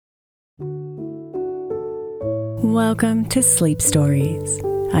Welcome to Sleep Stories.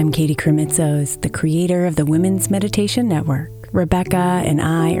 I'm Katie Krimitsos, the creator of the Women's Meditation Network. Rebecca and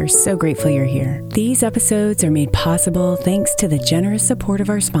I are so grateful you're here. These episodes are made possible thanks to the generous support of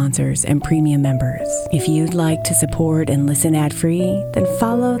our sponsors and premium members. If you'd like to support and listen ad-free, then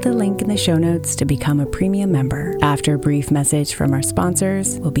follow the link in the show notes to become a premium member. After a brief message from our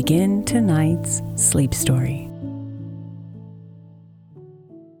sponsors, we'll begin tonight's sleep story.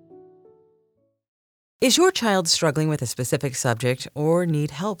 Is your child struggling with a specific subject or need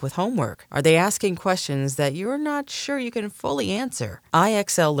help with homework? Are they asking questions that you're not sure you can fully answer?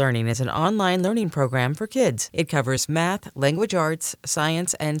 IXL Learning is an online learning program for kids. It covers math, language arts,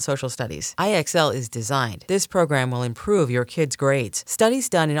 science, and social studies. IXL is designed. This program will improve your kids' grades. Studies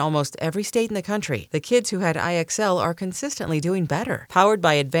done in almost every state in the country. The kids who had IXL are consistently doing better. Powered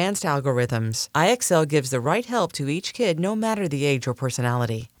by advanced algorithms, IXL gives the right help to each kid no matter the age or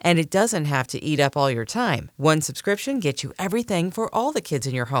personality. And it doesn't have to eat up all your time. One subscription gets you everything for all the kids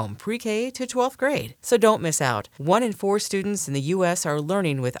in your home, pre-K to 12th grade. So don't miss out. 1 in 4 students in the U.S. are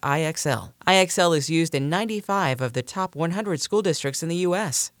learning with IXL. IXL is used in 95 of the top 100 school districts in the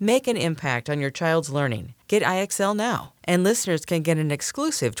U.S. Make an impact on your child's learning. Get IXL now. And listeners can get an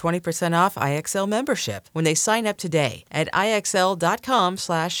exclusive 20% off IXL membership when they sign up today at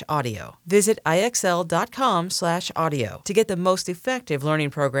IXL.com/audio. Visit IXL.com/audio to get the most effective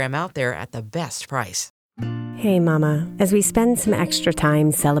learning program out there at the best price. Hey Mama, as we spend some extra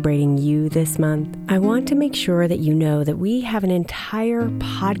time celebrating you this month, I want to make sure that you know that we have an entire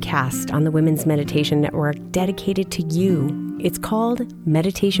podcast on the Women's Meditation Network dedicated to you. It's called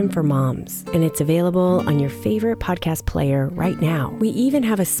Meditation for Moms, and it's available on your favorite podcast player right now. We even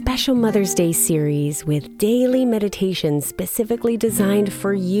have a special Mother's Day series with daily meditations specifically designed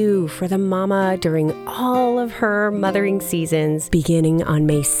for you, for the mama, during all of her mothering seasons, beginning on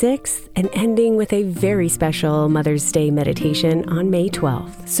May 6th and ending with a very special Mother's Day meditation on May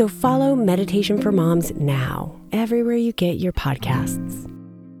 12th. So follow Meditation for Moms now, everywhere you get your podcasts.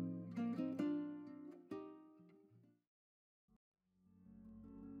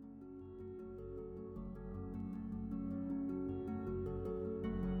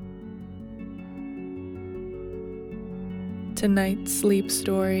 Tonight's sleep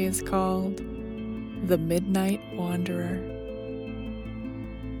story is called The Midnight Wanderer.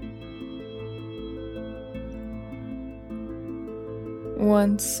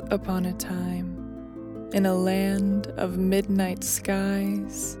 Once upon a time, in a land of midnight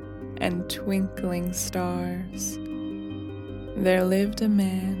skies and twinkling stars, there lived a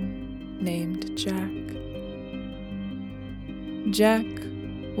man named Jack. Jack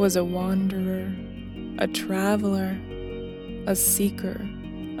was a wanderer, a traveler, a seeker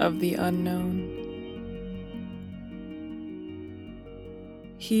of the unknown.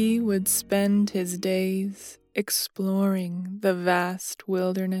 He would spend his days exploring the vast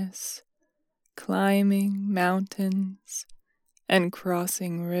wilderness, climbing mountains and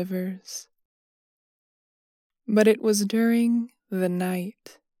crossing rivers. But it was during the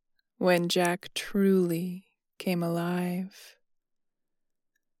night when Jack truly came alive.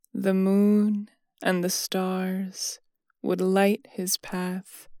 The moon and the stars would light his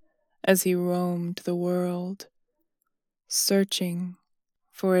path as he roamed the world, searching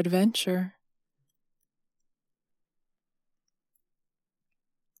for adventure.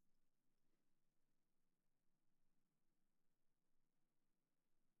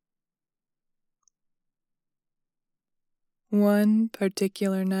 One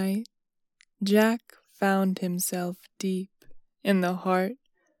particular night, Jack found himself deep in the heart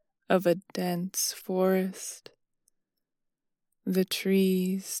of a dense forest. The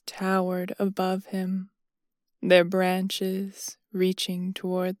trees towered above him, their branches reaching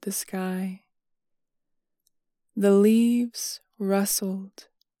toward the sky. The leaves rustled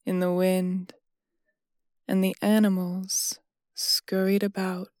in the wind, and the animals scurried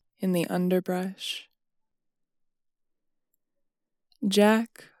about in the underbrush.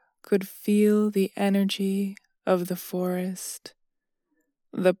 Jack could feel the energy of the forest,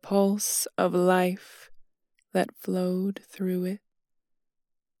 the pulse of life that flowed through it.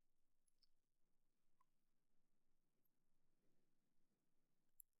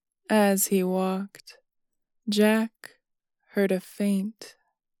 As he walked, Jack heard a faint,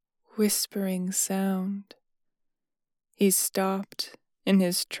 whispering sound. He stopped in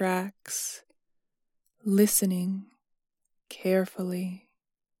his tracks, listening carefully.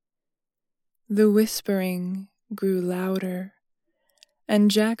 The whispering grew louder, and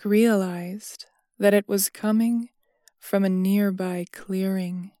Jack realized that it was coming from a nearby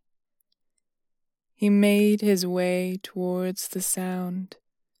clearing. He made his way towards the sound,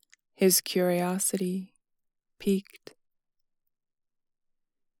 his curiosity peaked.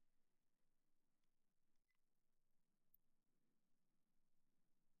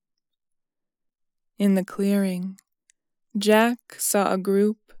 In the clearing, Jack saw a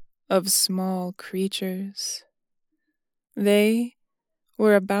group of small creatures. They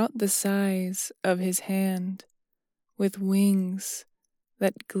were about the size of his hand, with wings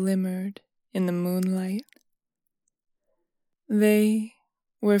that glimmered in the moonlight. They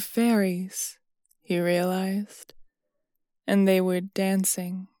were fairies, he realized, and they were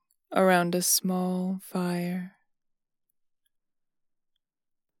dancing around a small fire.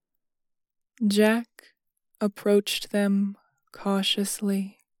 Jack approached them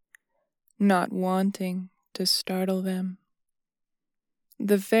cautiously, not wanting to startle them.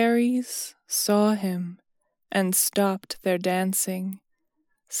 The fairies saw him and stopped their dancing,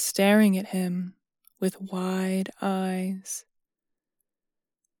 staring at him with wide eyes.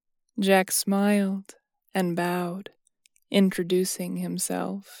 Jack smiled and bowed, introducing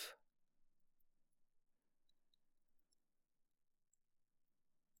himself.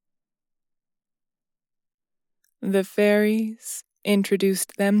 The fairies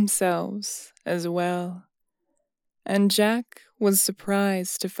introduced themselves as well, and Jack was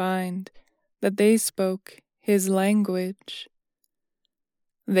surprised to find that they spoke his language.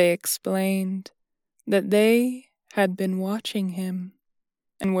 They explained that they had been watching him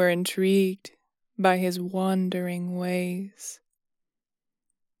and were intrigued by his wandering ways.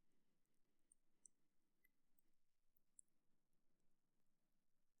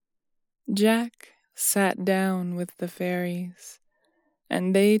 Jack sat down with the fairies,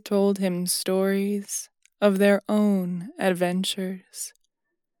 and they told him stories of their own adventures.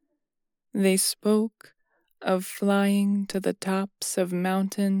 They spoke of flying to the tops of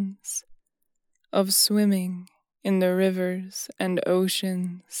mountains, of swimming in the rivers and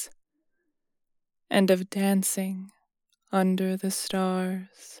oceans, and of dancing under the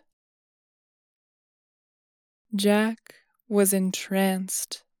stars. Jack was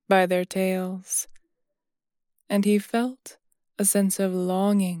entranced by their tales, and he felt a sense of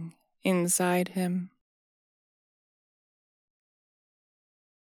longing inside him.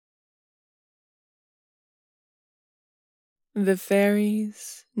 The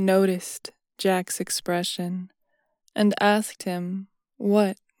fairies noticed Jack's expression and asked him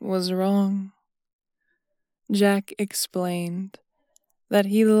what was wrong. Jack explained that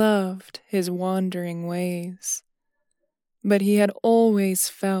he loved his wandering ways, but he had always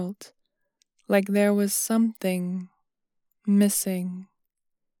felt like there was something missing.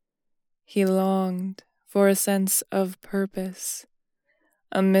 He longed for a sense of purpose,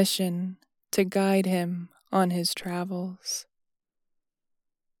 a mission to guide him on his travels.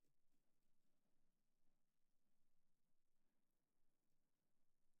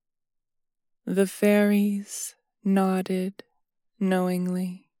 The fairies nodded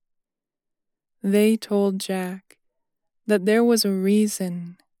knowingly. They told Jack that there was a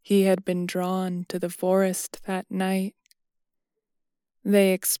reason he had been drawn to the forest that night.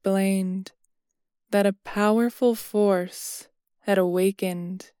 They explained that a powerful force had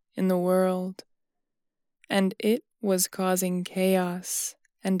awakened in the world, and it was causing chaos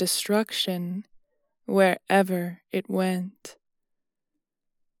and destruction wherever it went.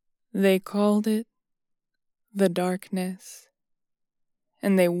 They called it the darkness,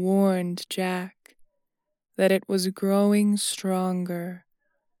 and they warned Jack that it was growing stronger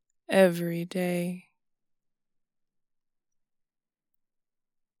every day.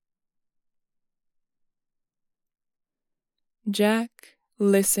 Jack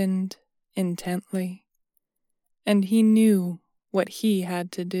listened intently, and he knew what he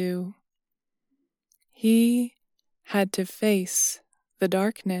had to do. He had to face the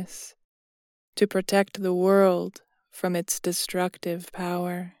darkness to protect the world from its destructive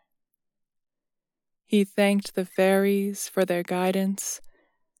power. He thanked the fairies for their guidance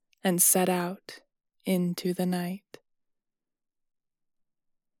and set out into the night.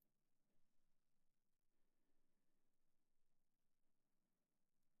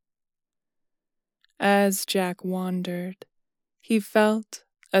 As Jack wandered, he felt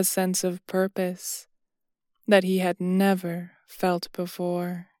a sense of purpose that he had never felt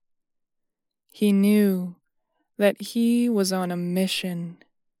before. He knew that he was on a mission,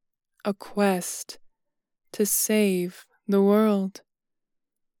 a quest to save the world.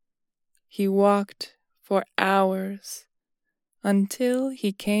 He walked for hours until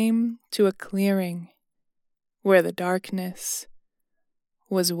he came to a clearing where the darkness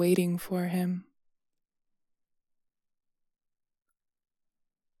was waiting for him.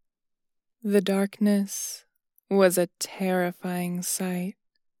 The darkness was a terrifying sight.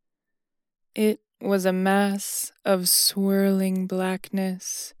 It was a mass of swirling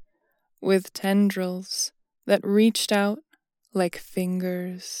blackness with tendrils that reached out like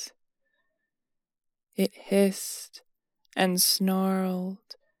fingers. It hissed and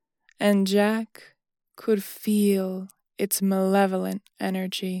snarled, and Jack could feel its malevolent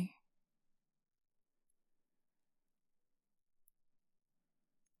energy.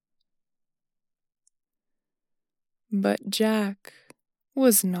 But Jack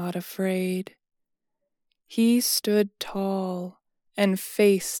was not afraid. He stood tall and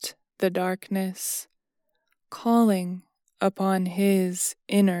faced the darkness, calling upon his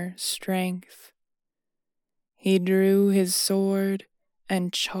inner strength. He drew his sword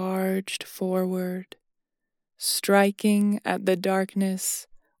and charged forward, striking at the darkness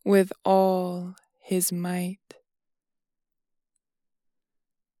with all his might.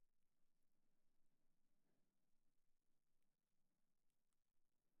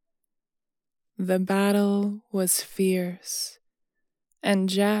 The battle was fierce, and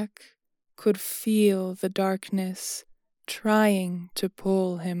Jack could feel the darkness trying to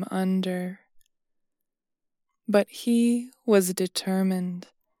pull him under. But he was determined,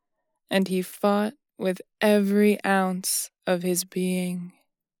 and he fought with every ounce of his being.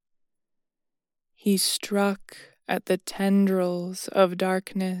 He struck at the tendrils of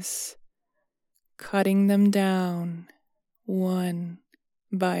darkness, cutting them down one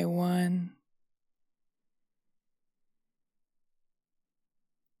by one.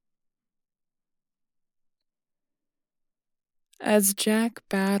 As Jack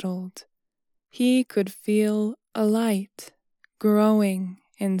battled, he could feel a light growing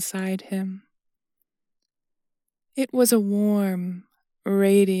inside him. It was a warm,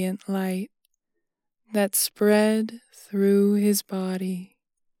 radiant light that spread through his body.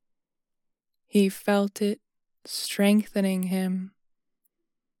 He felt it strengthening him,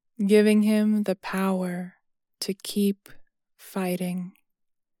 giving him the power to keep fighting.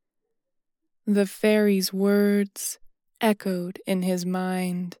 The fairy's words echoed in his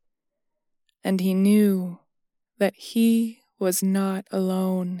mind, and he knew that he was not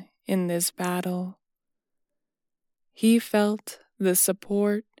alone in this battle. He felt the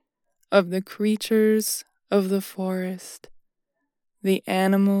support of the creatures of the forest, the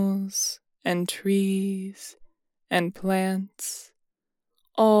animals and trees and plants,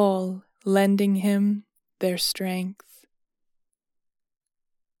 all lending him their strength.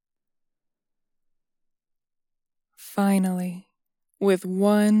 Finally, with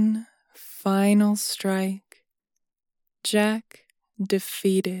one final strike, Jack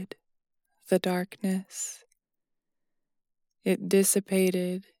defeated the darkness. It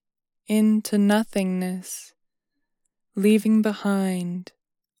dissipated into nothingness, leaving behind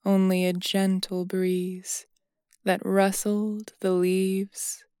only a gentle breeze that rustled the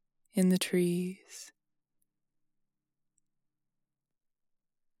leaves in the trees.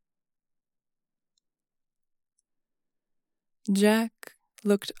 Jack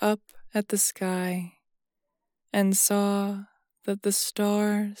looked up at the sky and saw that the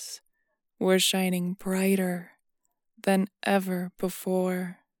stars were shining brighter than ever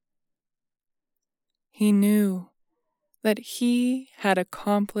before. He knew that he had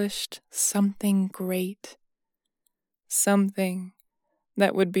accomplished something great, something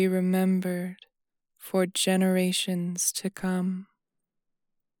that would be remembered for generations to come.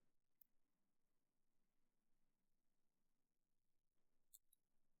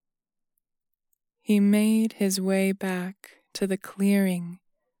 He made his way back to the clearing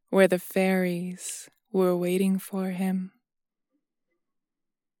where the fairies were waiting for him.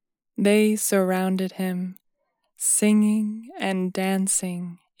 They surrounded him, singing and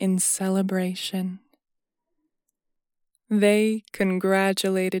dancing in celebration. They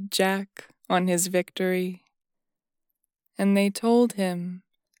congratulated Jack on his victory, and they told him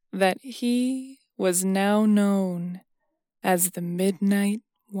that he was now known as the Midnight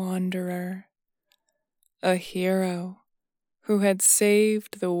Wanderer, a hero who had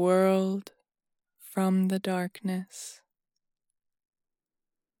saved the world from the darkness.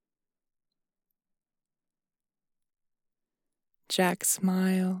 Jack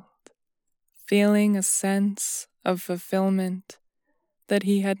smiled, feeling a sense of fulfillment that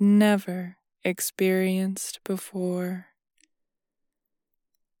he had never experienced before.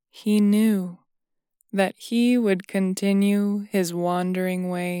 He knew that he would continue his wandering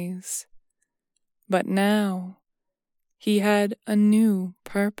ways, but now he had a new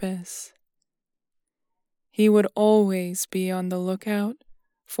purpose. He would always be on the lookout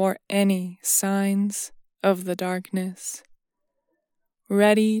for any signs of the darkness,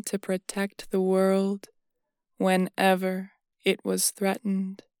 ready to protect the world whenever it was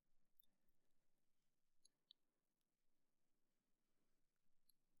threatened.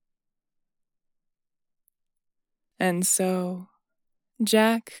 And so,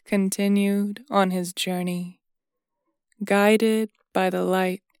 Jack continued on his journey, guided by the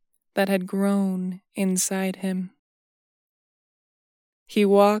light that had grown inside him. He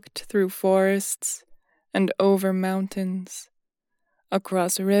walked through forests and over mountains,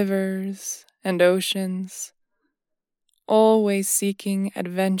 across rivers and oceans, always seeking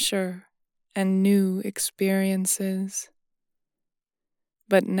adventure and new experiences.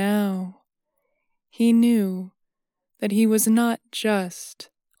 But now he knew that he was not just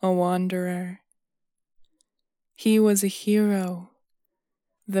a wanderer. He was a hero,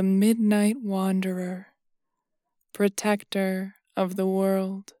 the Midnight Wanderer, protector of the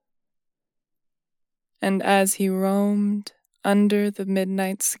world. And as he roamed under the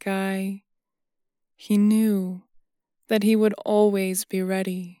midnight sky, he knew that he would always be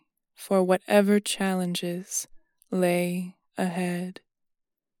ready for whatever challenges lay ahead.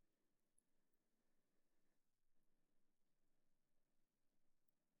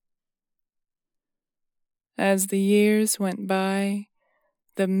 As the years went by,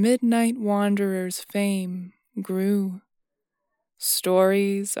 the Midnight Wanderer's fame grew.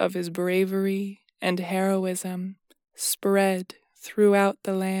 Stories of his bravery and heroism spread throughout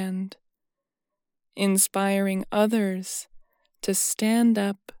the land, inspiring others to stand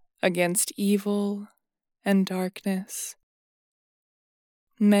up against evil and darkness.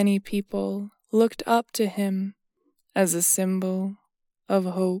 Many people looked up to him as a symbol of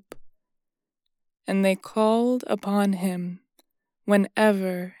hope, and they called upon him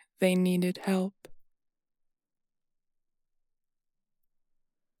whenever they needed help.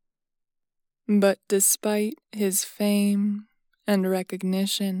 But despite his fame and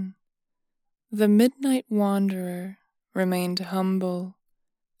recognition, the Midnight Wanderer remained humble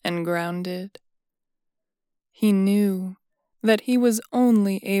and grounded. He knew that he was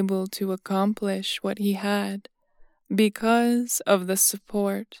only able to accomplish what he had because of the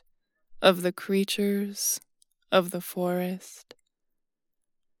support of the creatures of the forest.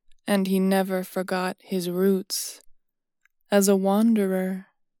 And he never forgot his roots as a wanderer.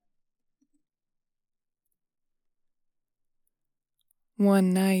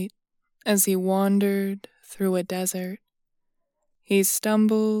 One night, as he wandered through a desert, he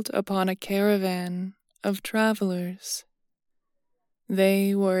stumbled upon a caravan of travelers.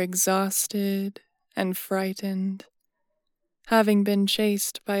 They were exhausted and frightened, having been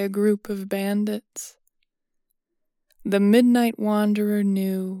chased by a group of bandits. The Midnight Wanderer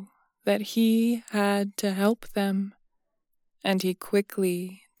knew that he had to help them, and he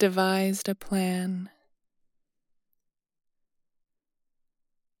quickly devised a plan.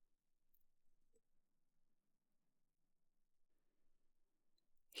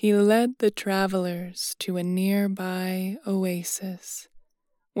 He led the travelers to a nearby oasis,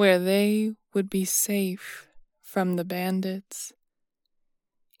 where they would be safe from the bandits.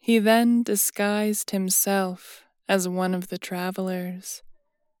 He then disguised himself as one of the travelers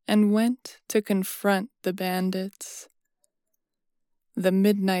and went to confront the bandits. The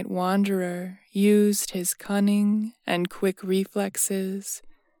Midnight Wanderer used his cunning and quick reflexes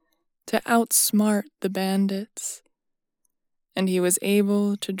to outsmart the bandits, and he was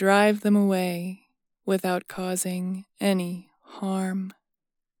able to drive them away without causing any harm.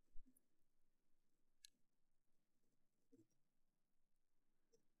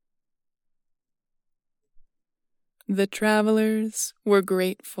 The travelers were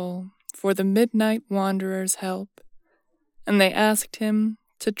grateful for the Midnight Wanderer's help, and they asked him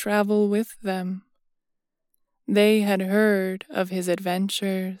to travel with them. They had heard of his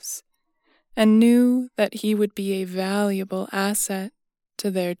adventures and knew that he would be a valuable asset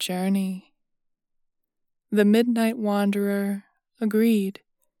to their journey. The Midnight Wanderer agreed,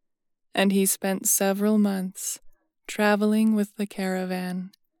 and he spent several months traveling with the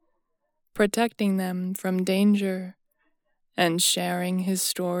caravan, protecting them from danger and sharing his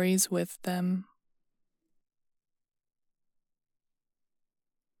stories with them.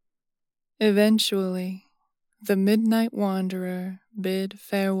 Eventually, the Midnight Wanderer bid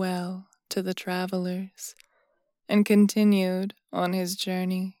farewell to the travelers and continued on his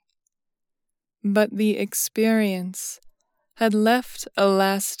journey. But the experience had left a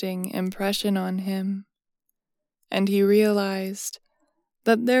lasting impression on him, and he realized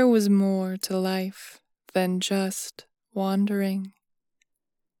that there was more to life than just wandering.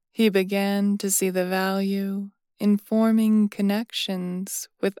 He began to see the value in forming connections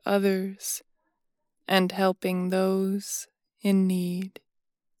with others and helping those in need.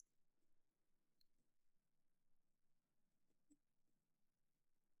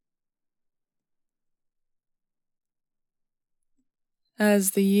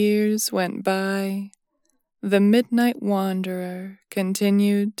 As the years went by, the Midnight Wanderer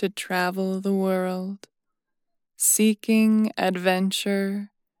continued to travel the world, seeking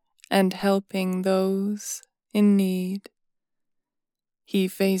adventure and helping those in need. He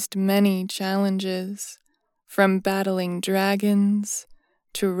faced many challenges, from battling dragons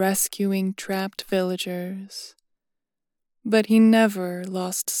to rescuing trapped villagers, but he never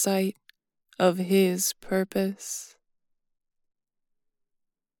lost sight of his purpose.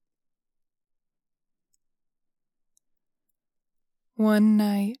 One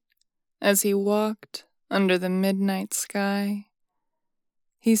night, as he walked under the midnight sky,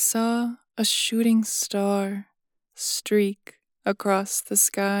 he saw a shooting star streak across the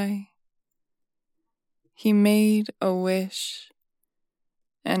sky. He made a wish,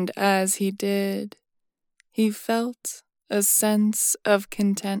 and as he did, he felt a sense of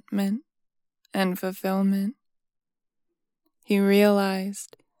contentment and fulfillment. He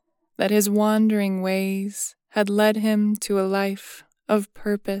realized that his wandering ways had led him to a life of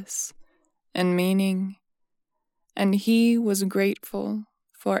purpose and meaning, and he was grateful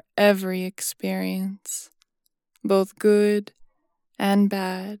for every experience, both good and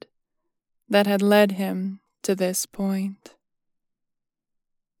bad, that had led him to this point.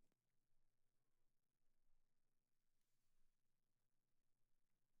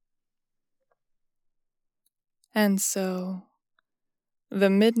 And so, the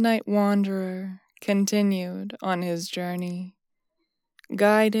Midnight Wanderer continued on his journey,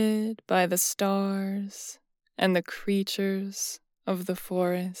 guided by the stars and the creatures of the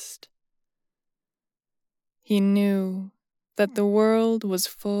forest. He knew that the world was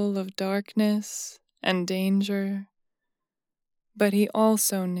full of darkness and danger, but he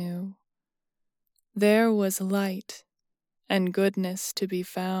also knew there was light and goodness to be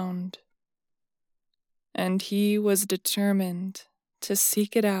found, and he was determined to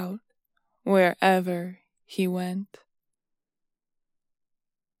seek it out wherever he went.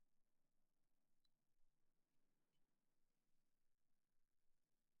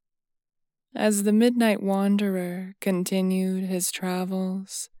 As the Midnight Wanderer continued his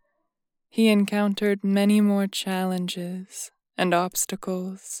travels, he encountered many more challenges and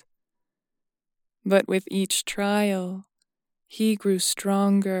obstacles. But with each trial, he grew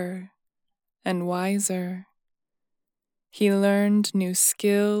stronger and wiser. He learned new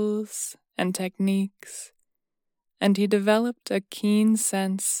skills and techniques, and he developed a keen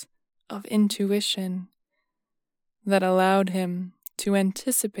sense of intuition that allowed him to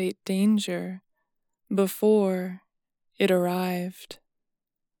anticipate danger before it arrived.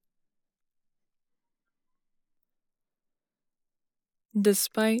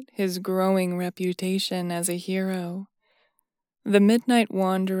 Despite his growing reputation as a hero, the Midnight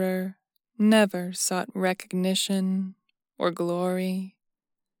Wanderer never sought recognition or glory.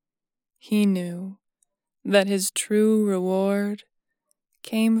 He knew that his true reward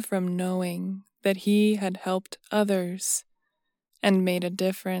came from knowing that he had helped others and made a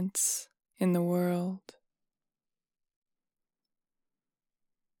difference in the world.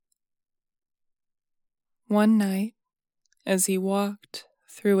 One night, as he walked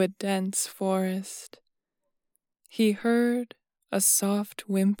through a dense forest, he heard a soft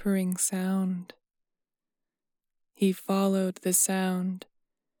whimpering sound. He followed the sound,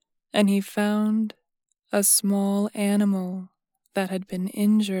 and he found a small animal that had been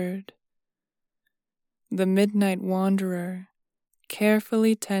injured. The Midnight Wanderer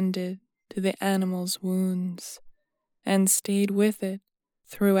carefully tended to the animal's wounds and stayed with it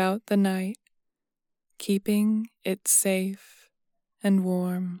throughout the night, keeping it safe and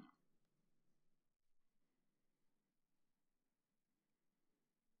warm.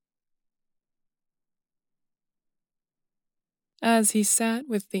 As he sat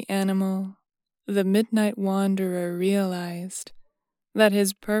with the animal, the Midnight Wanderer realized that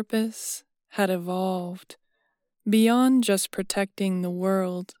his purpose had evolved beyond just protecting the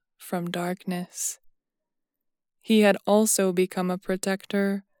world from darkness. He had also become a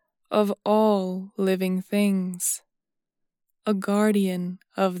protector of all living things, a guardian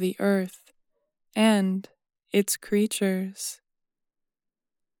of the earth and its creatures.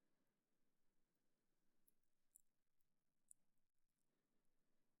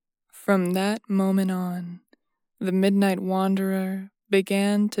 From that moment on, the Midnight Wanderer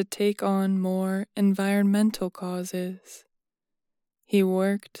began to take on more environmental causes. He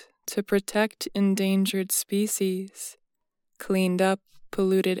worked to protect endangered species, cleaned up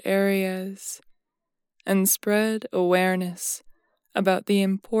polluted areas, and spread awareness about the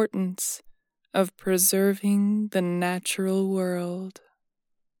importance of preserving the natural world.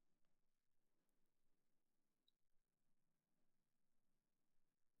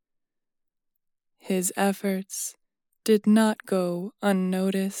 his efforts did not go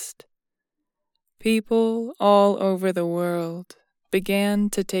unnoticed. People all over the world began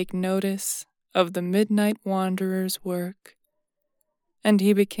to take notice of the Midnight Wanderer's work, and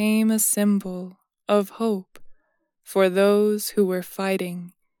he became a symbol of hope for those who were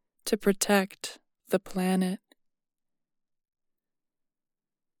fighting to protect the planet.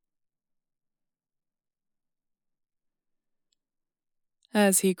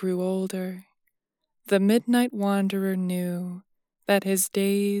 As he grew older, the Midnight Wanderer knew that his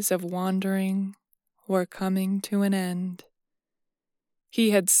days of wandering were coming to an end.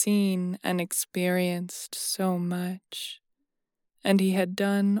 He had seen and experienced so much, and he had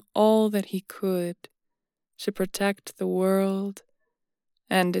done all that he could to protect the world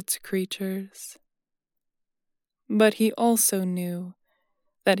and its creatures. But he also knew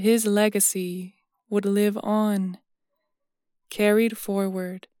that his legacy would live on, carried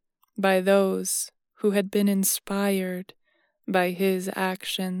forward by those who had been inspired by his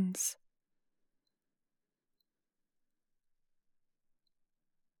actions.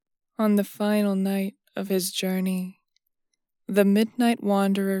 On the final night of his journey, the Midnight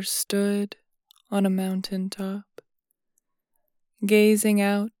Wanderer stood on a mountaintop, gazing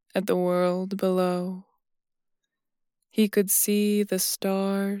out at the world below. He could see the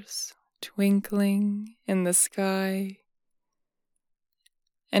stars twinkling in the sky,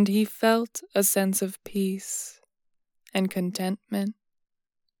 and he felt a sense of peace and contentment.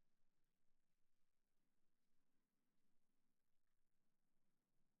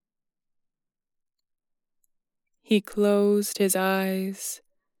 He closed his eyes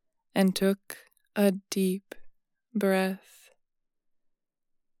and took a deep breath,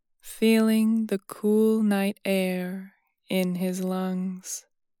 feeling the cool night air in his lungs.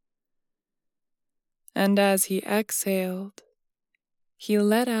 And as he exhaled, he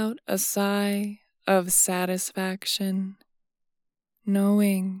let out a sigh of satisfaction,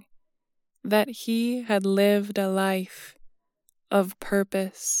 knowing that he had lived a life of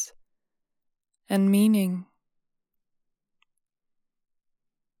purpose and meaning.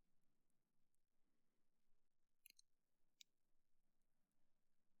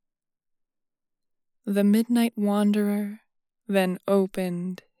 The Midnight Wanderer then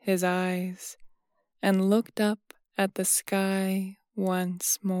opened his eyes and looked up at the sky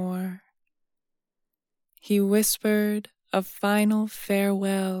once more. He whispered a final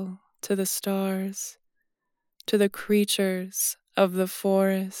farewell to the stars, to the creatures of the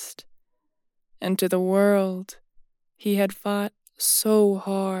forest, and to the world he had fought so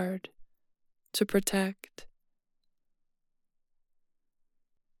hard to protect.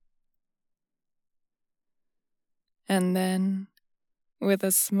 And then, with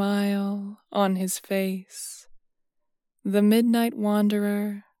a smile on his face, the Midnight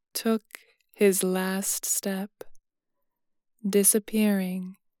Wanderer took his last step,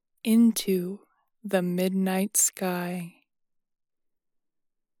 disappearing into the midnight sky.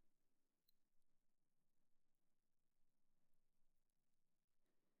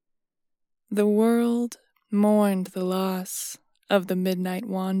 The world mourned the loss of the Midnight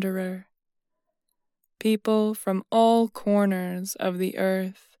Wanderer. People from all corners of the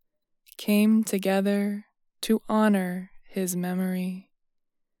earth came together to honor his memory,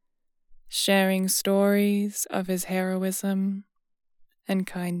 sharing stories of his heroism and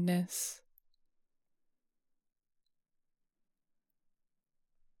kindness.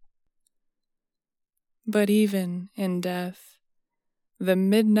 But even in death, the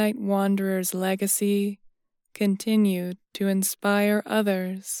Midnight Wanderer's legacy continued to inspire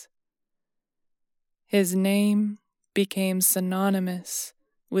others. His name became synonymous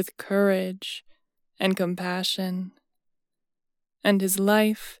with courage and compassion, and his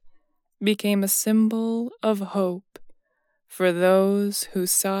life became a symbol of hope for those who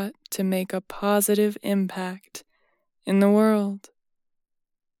sought to make a positive impact in the world.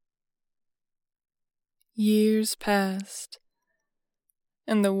 Years passed,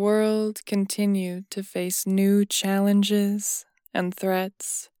 and the world continued to face new challenges and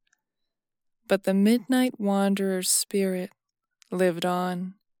threats, but the Midnight Wanderer's spirit lived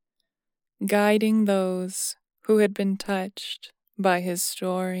on, guiding those who had been touched by his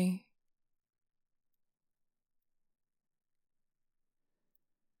story.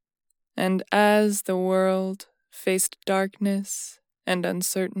 And as the world faced darkness and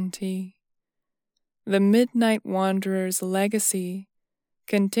uncertainty, the Midnight Wanderer's legacy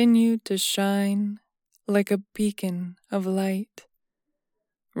continued to shine like a beacon of light,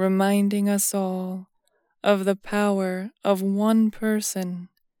 reminding us all of the power of one person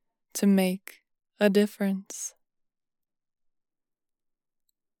to make a difference.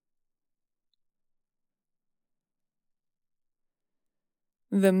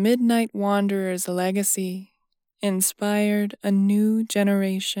 The Midnight Wanderer's legacy inspired a new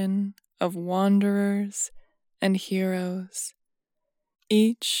generation of wanderers and heroes,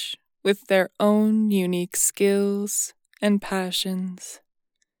 each with their own unique skills and passions.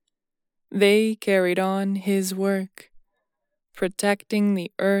 They carried on his work, protecting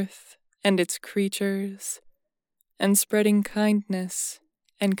the earth and its creatures, and spreading kindness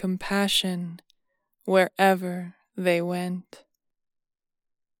and compassion wherever they went.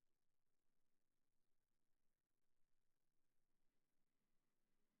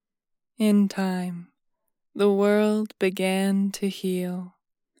 In time, the world began to heal.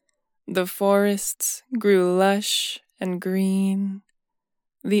 The forests grew lush and green.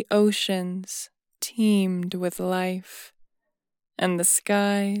 The oceans teemed with life, and the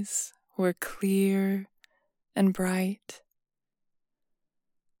skies were clear and bright.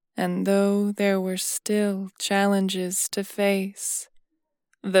 And though there were still challenges to face,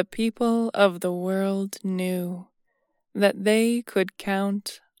 the people of the world knew that they could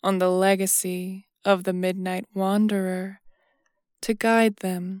count on the legacy of the Midnight Wanderer to guide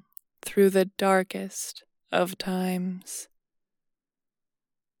them through the darkest of times.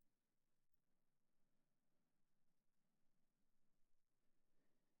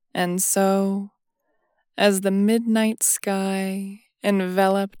 And so, as the midnight sky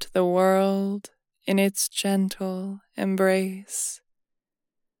enveloped the world in its gentle embrace,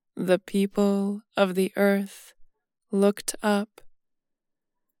 the people of the earth looked up,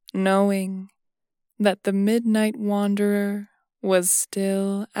 knowing that the Midnight Wanderer was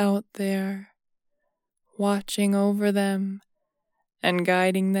still out there, watching over them and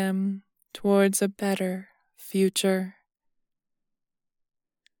guiding them towards a better future.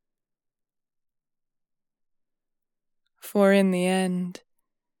 For in the end,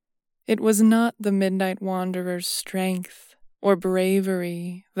 it was not the Midnight Wanderer's strength or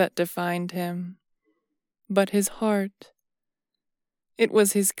bravery that defined him, but his heart. It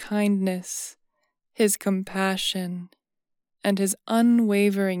was his kindness, his compassion, and his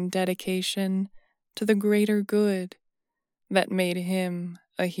unwavering dedication to the greater good that made him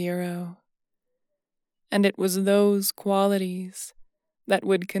a hero. And it was those qualities that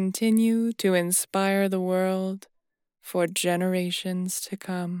would continue to inspire the world for generations to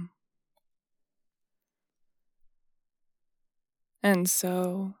come. And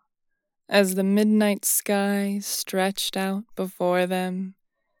so, as the midnight sky stretched out before them,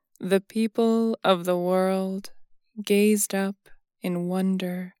 the people of the world gazed up in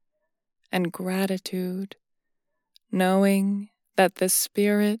wonder and gratitude, knowing that the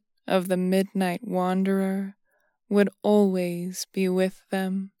spirit of the Midnight Wanderer would always be with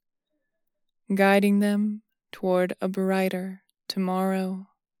them, guiding them toward a brighter tomorrow.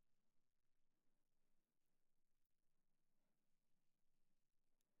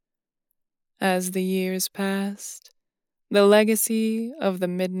 As the years passed, the legacy of the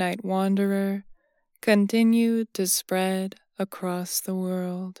Midnight Wanderer continued to spread across the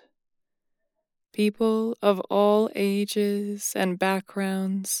world. People of all ages and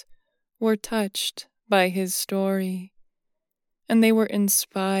backgrounds were touched by his story, and they were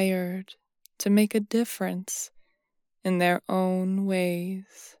inspired to make a difference in their own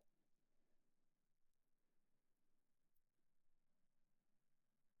ways.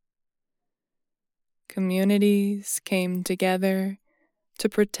 Communities came together to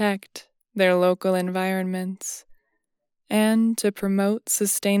protect their local environments and to promote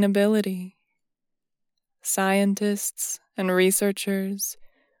sustainability. Scientists and researchers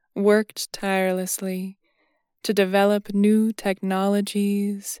worked tirelessly to develop new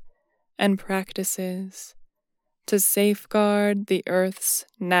technologies and practices to safeguard the Earth's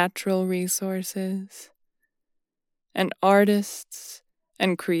natural resources. And artists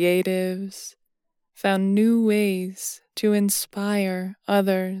and creatives found new ways to inspire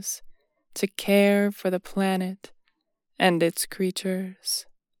others to care for the planet and its creatures.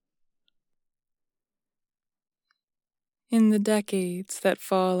 In the decades that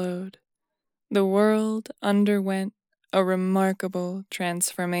followed, the world underwent a remarkable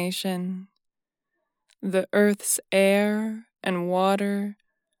transformation. The Earth's air and water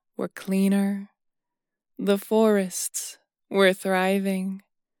were cleaner, the forests were thriving,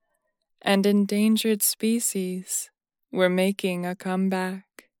 and endangered species were making a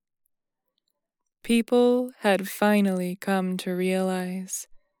comeback. People had finally come to realize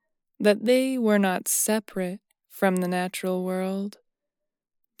that they were not separate from the natural world,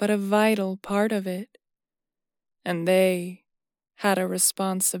 but a vital part of it, and they had a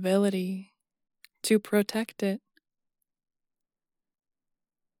responsibility to protect it.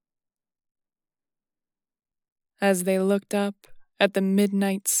 As they looked up at the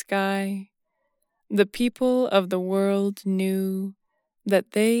midnight sky, the people of the world knew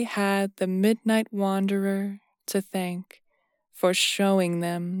that they had the midnight wanderer to thank for showing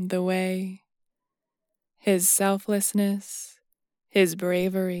them the way. His selflessness, his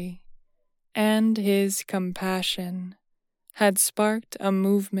bravery, and his compassion had sparked a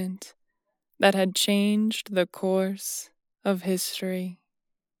movement that had changed the course of history.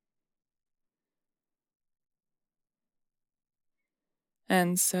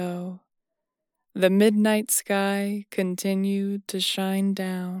 And so, the midnight sky continued to shine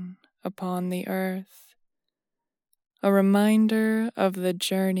down upon the earth, a reminder of the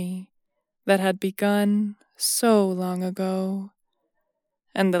journey that had begun so long ago,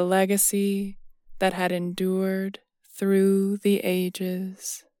 and the legacy that had endured through the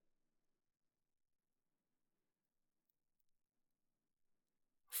ages.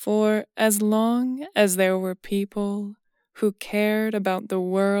 For as long as there were people who cared about the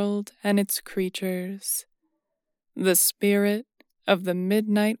world and its creatures, the spirit of the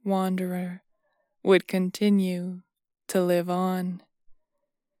midnight wanderer would continue to live on,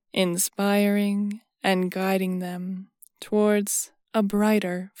 inspiring and guiding them towards a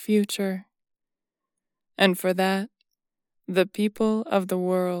brighter future. And for that, the people of the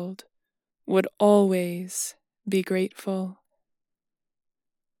world would always be grateful.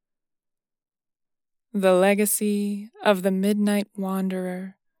 The legacy of the midnight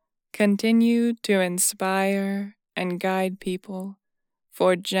wanderer continued to inspire and guide people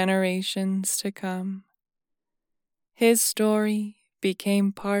for generations to come. His story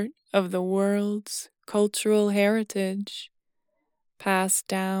became part of the world's cultural heritage, passed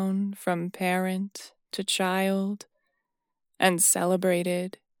down from parent to child, and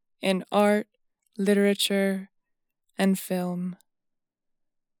celebrated in art, literature, and film.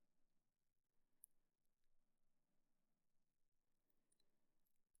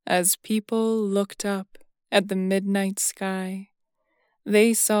 As people looked up at the midnight sky,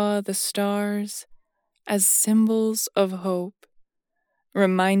 they saw the stars as symbols of hope,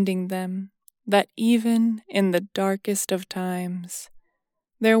 reminding them that even in the darkest of times,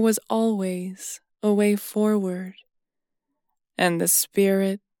 there was always a way forward, and the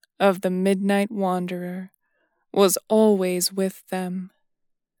spirit of the midnight wanderer was always with them,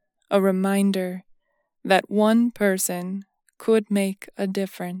 a reminder that one person could make a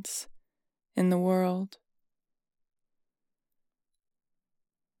difference in the world.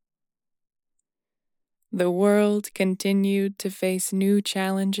 The world continued to face new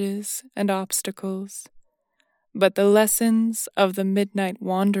challenges and obstacles, but the lessons of the midnight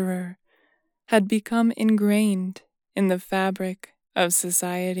wanderer had become ingrained in the fabric of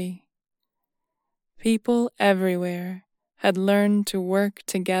society. People everywhere had learned to work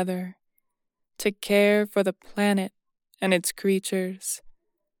together, to care for the planet and its creatures,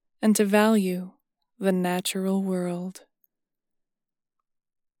 and to value the natural world.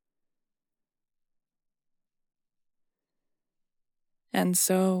 And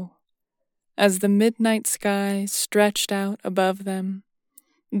so, as the midnight sky stretched out above them,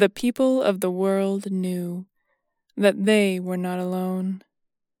 the people of the world knew that they were not alone.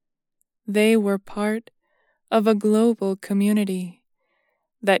 They were part of a global community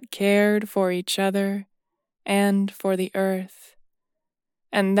that cared for each other and for the earth,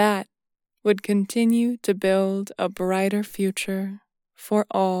 and that would continue to build a brighter future for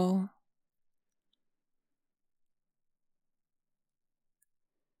all.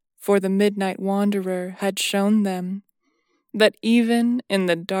 For the midnight wanderer had shown them that even in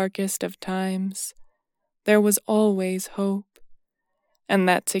the darkest of times, there was always hope, and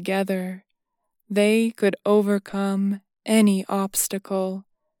that together they could overcome any obstacle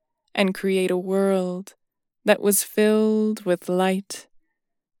and create a world that was filled with light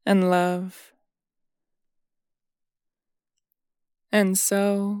and love. And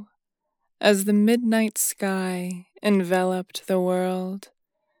so, as the midnight sky enveloped the world,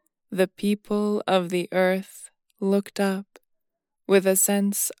 the people of the earth looked up with a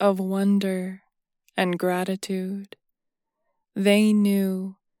sense of wonder and gratitude. They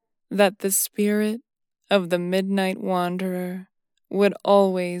knew that the spirit of the midnight wanderer would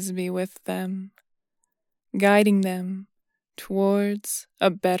always be with them, guiding them towards a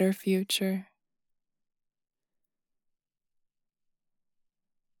better future.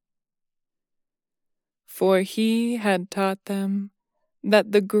 For he had taught them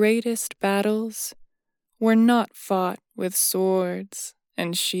that the greatest battles were not fought with swords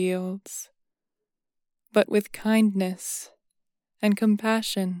and shields, but with kindness and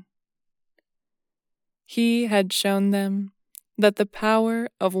compassion. He had shown them that the power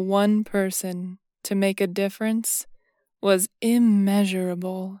of one person to make a difference was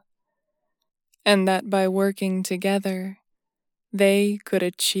immeasurable, and that by working together, they could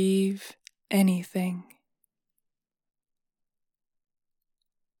achieve anything.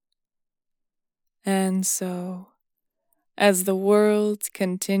 And so, as the world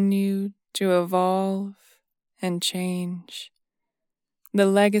continued to evolve and change, the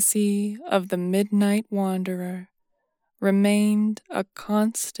legacy of the Midnight Wanderer remained a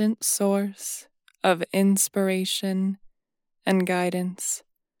constant source of inspiration and guidance.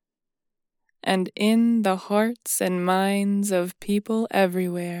 And in the hearts and minds of people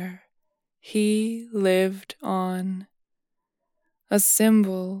everywhere, he lived on, a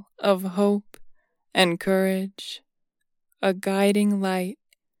symbol of hope and courage, a guiding light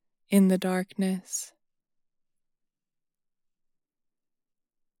in the darkness.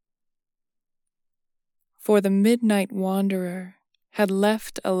 For the Midnight Wanderer had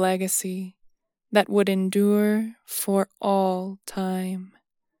left a legacy that would endure for all time.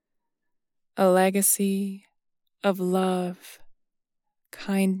 A legacy of love,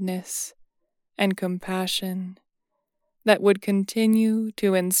 kindness, and compassion that would continue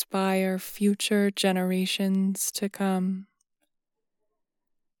to inspire future generations to come.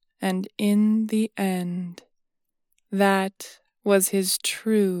 And in the end, that was his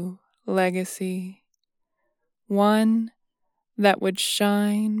true legacy, one that would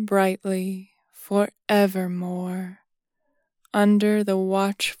shine brightly forevermore under the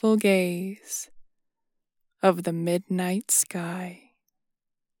watchful gaze of the midnight sky.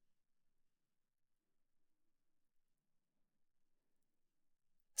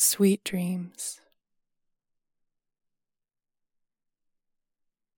 Sweet dreams.